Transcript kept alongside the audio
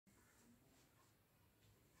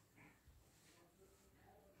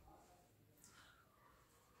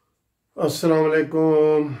अस्सलाम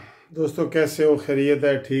वालेकुम दोस्तों, कैसे हो? खैरियत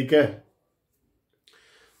है? ठीक है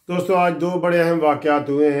दोस्तों। आज दो बड़े अहम वाक़यात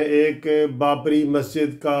हुए हैं। एक बाबरी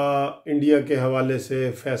मस्जिद का इंडिया के हवाले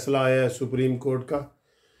से फ़ैसला आया है सुप्रीम कोर्ट का,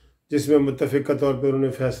 जिसमें मुत्तफ़िक़ा तौर पर उन्होंने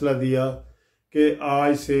फ़ैसला दिया कि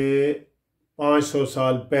आज से 500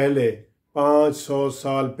 साल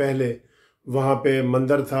पहले वहाँ पे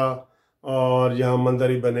मंदिर था और यहाँ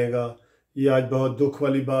मंदिर ही बनेगा। ये आज बहुत दुख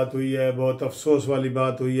वाली बात हुई है, बहुत अफसोस वाली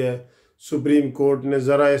बात हुई है। सुप्रीम कोर्ट ने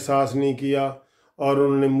ज़रा एहसास नहीं किया और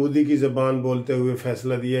उन्होंने मोदी की ज़बान बोलते हुए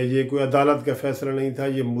फ़ैसला दिया। ये कोई अदालत का फ़ैसला नहीं था,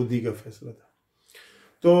 ये मोदी का फ़ैसला था।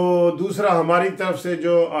 तो दूसरा हमारी तरफ से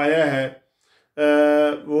जो आया है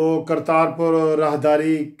वो करतारपुर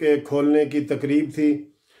राहदारी के खोलने की तकरीब थी,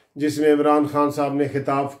 जिसमें इमरान खान साहब ने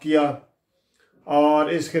खिताब किया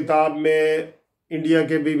और इस खिताब में इंडिया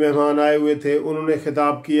के भी मेहमान आए हुए थे, उन्होंने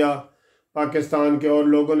खिताब किया, पाकिस्तान के और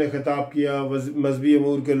लोगों ने खिताब किया, मजहबी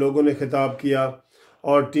अमूर के लोगों ने खिताब किया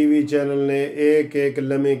और टीवी चैनल ने एक एक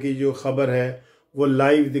लम्हे की जो ख़बर है वो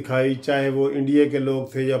लाइव दिखाई, चाहे वो इंडिया के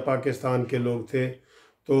लोग थे या पाकिस्तान के लोग थे।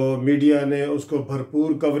 तो मीडिया ने उसको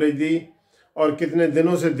भरपूर कवरेज दी और कितने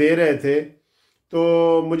दिनों से दे रहे थे।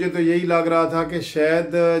 तो मुझे तो यही लग रहा था कि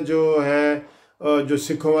शायद जो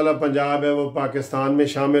सिखों वाला पंजाब है वो पाकिस्तान में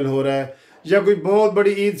शामिल हो रहा है, या कोई बहुत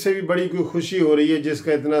बड़ी ईद से भी बड़ी कोई खुशी हो रही है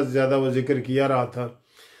जिसका इतना ज़्यादा वो जिक्र किया रहा था।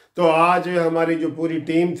 तो आज हमारी जो पूरी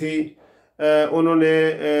टीम थी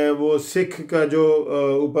उन्होंने वो सिख का जो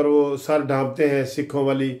ऊपर वो सर ढांपते हैं, सिखों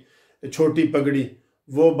वाली छोटी पगड़ी,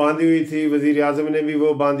 वो बांधी हुई थी। वज़ीर आज़म ने भी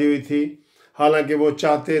वो बांधी हुई थी। हालांकि वो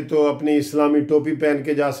चाहते तो अपनी इस्लामी टोपी पहन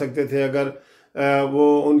के जा सकते थे, अगर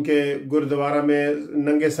वो उनके गुरुद्वारा में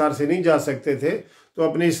नंगे सर से नहीं जा सकते थे तो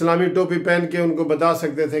अपनी इस्लामी टोपी पहन के उनको बता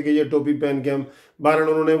सकते थे कि ये टोपी पहन के हम। बहरहाल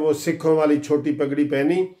उन्होंने वो सिखों वाली छोटी पगड़ी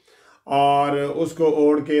पहनी और उसको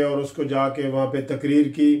ओढ़ के और उसको जाके वहाँ पे तकरीर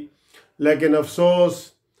की। लेकिन अफसोस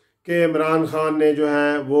कि इमरान खान ने जो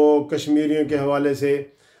है वो कश्मीरियों के हवाले से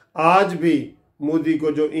आज भी मोदी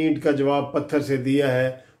को जो ईंट का जवाब पत्थर से दिया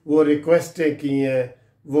है, वो रिक्वेस्टें की हैं,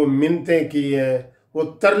 वो मिन्नतें की हैं, वो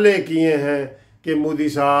तरले किए हैं कि मोदी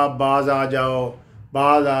साहब बाज आ जाओ।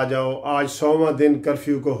 आज 100वां दिन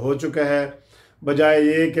कर्फ्यू को हो चुका है। बजाय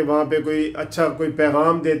ये कि वहाँ पे कोई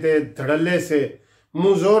पैगाम देते धड़ल्ले से,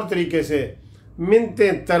 मुँहज़ोर तरीके से,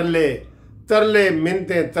 मिन्नतें तरले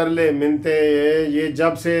मिन्नतें। ये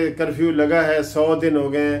जब से कर्फ्यू लगा है 100 दिन हो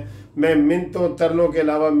गए हैं, मैं मिन्नतों तरलों के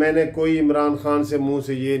अलावा मैंने कोई इमरान खान से मुँह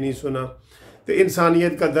से ये नहीं सुना। तो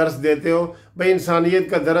इंसानियत का दर्स देते हो भाई। इंसानियत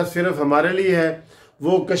का दर्स सिर्फ हमारे लिए है,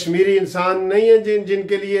 वो कश्मीरी इंसान नहीं है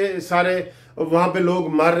जिनके लिए सारे वहाँ पे लोग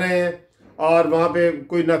मर रहे हैं और वहाँ पे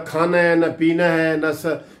कोई ना खाना है ना पीना है ना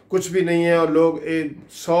कुछ भी नहीं है, और लोग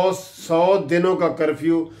 100 दिनों का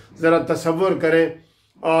कर्फ्यू ज़रा तसव्वुर करें।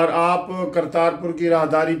 और आप करतारपुर की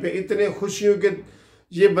राहदारी पे इतने खुशियों के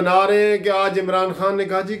ये बना रहे हैं कि आज इमरान खान ने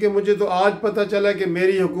कहा जी कि मुझे तो आज पता चला कि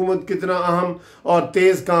मेरी हुकूमत कितना अहम और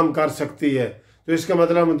तेज़ काम कर सकती है, तो इसका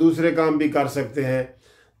मतलब हम दूसरे काम भी कर सकते हैं।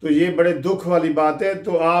 तो ये बड़े दुख वाली बात है।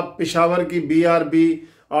 तो आप पेशावर की BRB,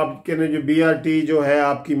 आपके ने जो BRT जो है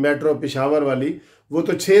आपकी मेट्रो पेशावर वाली, वो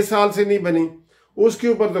तो 6 साल से नहीं बनी, उसके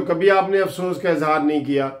ऊपर तो कभी आपने अफसोस का इजहार नहीं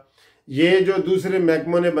किया। ये जो दूसरे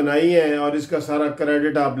महकमों ने बनाई है और इसका सारा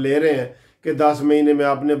क्रेडिट आप ले रहे हैं कि 10 महीने में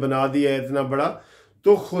आपने बना दिया है इतना बड़ा,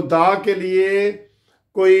 तो खुदा के लिए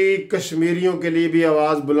कोई कश्मीरियों के लिए भी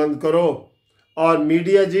आवाज़ बुलंद करो। और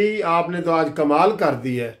मीडिया जी, आपने तो आज कमाल कर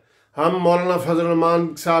दी है। हम मौलाना फजल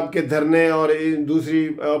रहमान साहब के धरने और दूसरी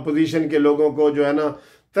अपोजिशन के लोगों को जो है ना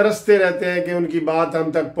तरसते रहते हैं कि उनकी बात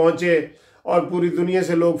हम तक पहुँचे, और पूरी दुनिया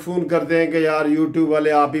से लोग फ़ोन करते हैं कि यार यूट्यूब वाले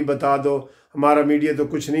आप ही बता दो, हमारा मीडिया तो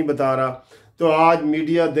कुछ नहीं बता रहा। तो आज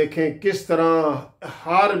मीडिया देखें किस तरह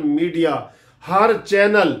हर मीडिया, हर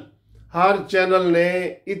चैनल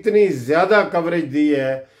ने इतनी ज़्यादा कवरेज दी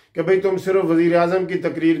है कि भाई तुम सिर्फ वज़ीर आज़म की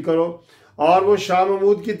तकरीर करो। और वो शाह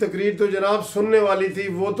महमूद की तकरीर तो जनाब सुनने वाली थी,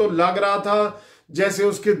 वो तो लग रहा था जैसे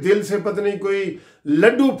उसके दिल से पता नहीं कोई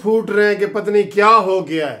लड्डू फूट रहे हैं कि पता नहीं क्या हो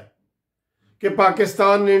गया है कि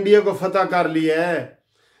पाकिस्तान ने इंडिया को फतह कर लिया है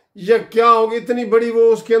या क्या हो गया। इतनी बड़ी वो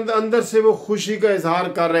उसके अंदर से वो खुशी का इजहार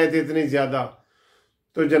कर रहे थे इतनी ज़्यादा।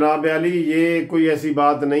 तो जनाब अली, ये कोई ऐसी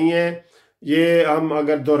बात नहीं है। ये हम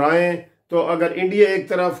अगर दोहराएं तो अगर इंडिया एक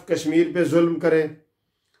तरफ कश्मीर पे जुल्म करे,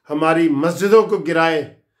 हमारी मस्जिदों को गिराए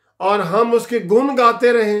और हम उसके गुण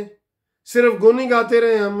गाते रहें, सिर्फ गुण ही गाते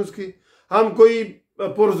रहें हम कोई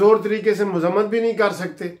पुरजोर तरीके से मजम्मत भी नहीं कर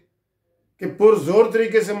सकते कि पुरजोर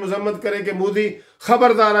तरीके से मजम्मत करे कि मोदी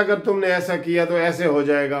खबरदार, अगर तुमने ऐसा किया तो ऐसे हो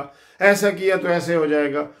जाएगा, ऐसा किया तो ऐसे हो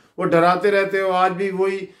जाएगा। वो डराते रहते हो आज भी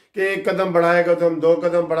वही कि 1 कदम बढ़ाएगा तो हम 2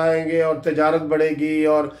 कदम बढ़ाएंगे और तजारत बढ़ेगी,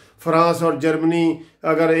 और फ्रांस और जर्मनी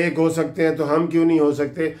अगर एक हो सकते हैं तो हम क्यों नहीं हो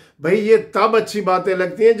सकते। भाई ये तब अच्छी बातें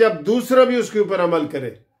लगती हैं जब दूसरा भी उसके ऊपर अमल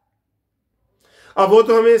करे। अब वो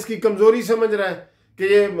तो हमें इसकी कमजोरी समझ रहा है कि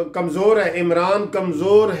ये कमजोर है, इमरान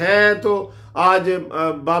कमजोर है, तो आज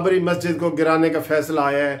बाबरी मस्जिद को गिराने का फैसला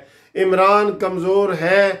आया है। इमरान कमजोर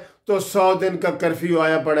है तो 100 दिन का कर्फ्यू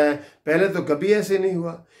आया पड़ा है, पहले तो कभी ऐसे नहीं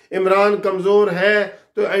हुआ। इमरान कमजोर है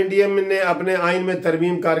तो एनडीएम ने अपने आइन में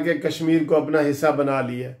तरमीम करके कश्मीर को अपना हिस्सा बना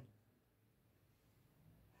लिया।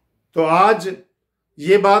 तो आज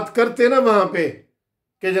ये बात करते ना वहां पे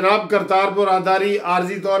कि जनाब करतारपुर राहदारी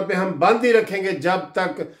आर्जी तौर पे हम बंद ही रखेंगे जब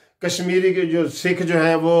तक कश्मीरी के जो सिख जो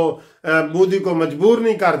हैं वो मोदी को मजबूर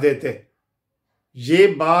नहीं कर देते। ये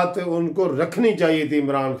बात उनको रखनी चाहिए थी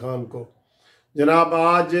इमरान खान को। जनाब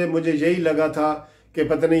आज मुझे यही लगा था कि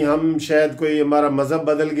पता नहीं हम शायद कोई हमारा मज़हब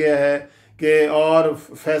बदल गया है कि, और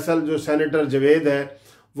फैसल जो सेनेटर जवेद है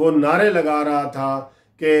वो नारे लगा रहा था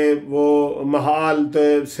कि वो महाल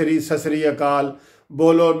तो सरी ससरी अकाल,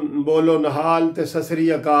 बोलो बोलो नहाल ते ससरी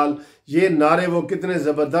अकाल, ये नारे वो कितने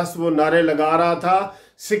ज़बरदस्त वो नारे लगा रहा था।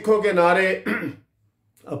 सिखों के नारे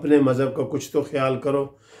अपने मज़हब का कुछ तो ख्याल करो,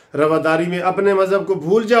 रवादारी में अपने मज़हब को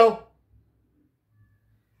भूल जाओ।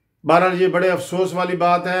 बहरहाल ये बड़े अफसोस वाली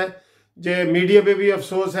बात है, जो मीडिया पे भी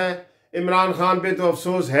अफसोस है, इमरान खान पे तो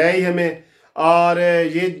अफसोस है ही हमें। और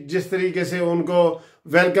ये जिस तरीके से उनको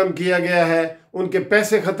वेलकम किया गया है, उनके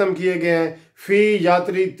पैसे ख़त्म किए गए हैं, फ़ी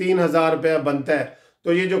यात्री 3000 रुपया बनता है।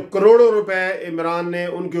 तो ये जो करोड़ों रुपए इमरान ने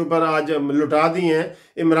उनके ऊपर आज लुटा दिए हैं।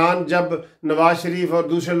 इमरान जब नवाज शरीफ और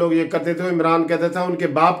दूसरे लोग ये करते थे, इमरान कहता था उनके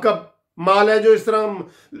बाप का माल है जो इस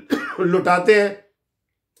तरह लुटाते हैं।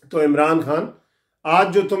 तो इमरान खान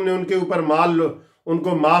आज जो तुमने उनके ऊपर माल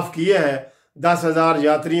उनको माफ़ किया है 10,000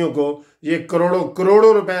 यात्रियों को, ये करोड़ों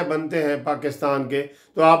करोड़ों रुपए बनते हैं पाकिस्तान के,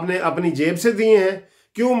 तो आपने अपनी जेब से दिए हैं,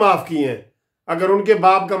 क्यों माफ़ किए हैं? अगर उनके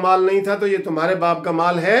बाप का माल नहीं था तो ये तुम्हारे बाप का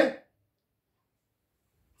माल है।